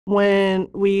When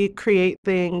we create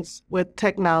things with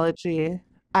technology,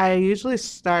 I usually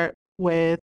start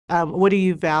with what do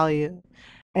you value?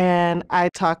 And I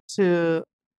talk to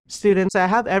students. I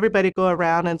have everybody go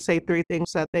around and say three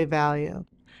things that they value.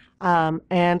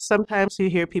 And sometimes you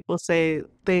hear people say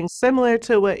things similar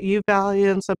to what you value,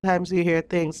 and sometimes you hear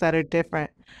things that are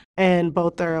different, and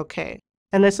both are okay.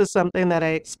 And this is something that I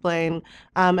explain.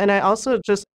 And I also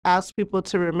just ask people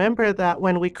to remember that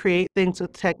when we create things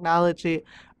with technology,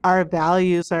 our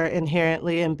values are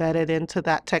inherently embedded into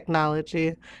that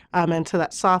technology, into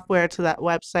that software, to that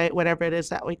website, whatever it is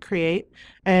that we create.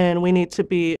 And we need to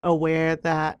be aware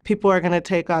that people are going to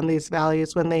take on these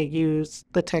values when they use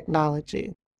the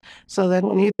technology. So then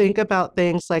when you think about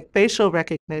things like facial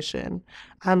recognition,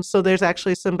 so there's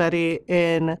actually somebody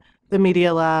in the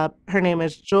Media Lab. Her name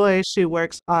is Joy. She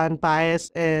works on bias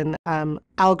in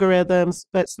algorithms,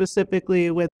 but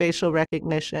specifically with facial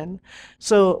recognition.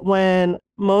 So when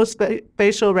most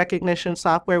facial recognition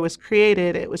software was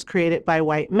created, it was created by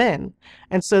white men.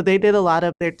 And so they did a lot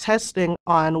of their testing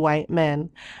on white men.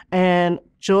 And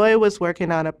Joy was working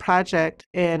on a project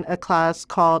in a class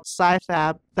called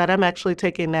Sci-Fab that I'm actually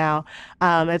taking now.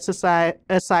 It's a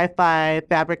sci-fi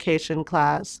fabrication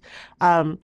class.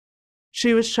 Um,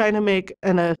 she was trying to make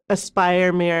an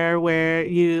aspire mirror where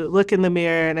you look in the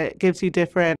mirror and it gives you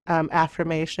different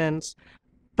affirmations,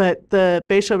 but the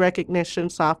facial recognition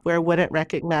software wouldn't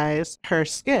recognize her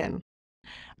skin.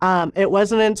 It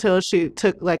wasn't until she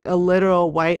took like a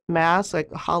literal white mask, like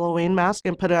a Halloween mask,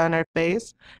 and put it on her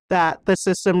face that the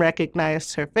system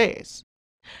recognized her face.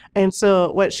 And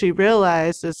so what she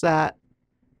realized is that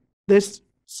this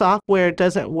software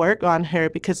doesn't work on her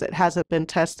because it hasn't been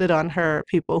tested on her or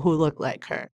people who look like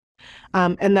her.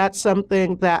 And that's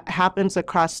something that happens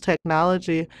across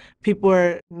technology. People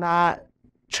are not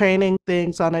training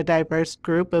things on a diverse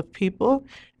group of people,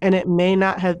 and it may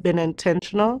not have been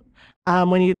intentional.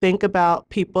 When you think about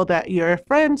people that you're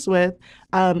friends with,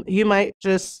 you might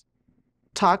just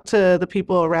talk to the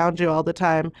people around you all the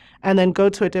time and then go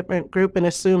to a different group and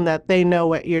assume that they know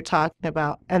what you're talking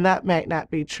about. And that might not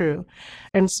be true.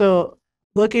 And so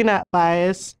looking at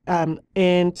bias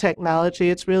in technology,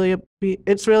 it's really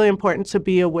important to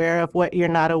be aware of what you're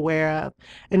not aware of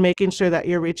and making sure that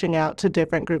you're reaching out to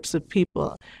different groups of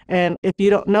people. And if you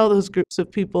don't know those groups of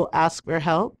people, ask for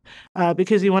help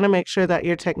because you want to make sure that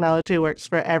your technology works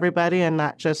for everybody and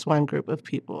not just one group of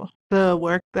people. The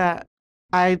work that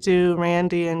I do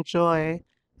Randy and Joy.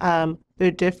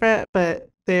 They're different, but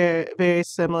they're very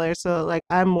similar. So, like,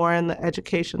 I'm more in the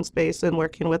education space and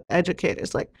working with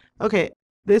educators. Like, okay,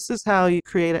 this is how you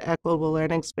create an equitable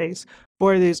learning space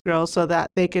for these girls so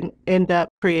that they can end up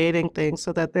creating things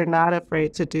so that they're not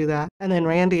afraid to do that. And then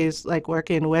Randy's like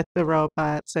working with the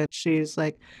robots and she's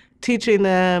like teaching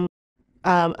them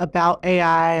about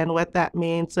AI and what that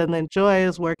means. And then Joy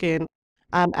is working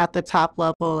at the top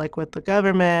level, like with the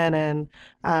government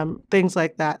and things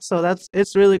like that. So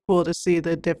it's really cool to see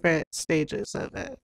the different stages of it.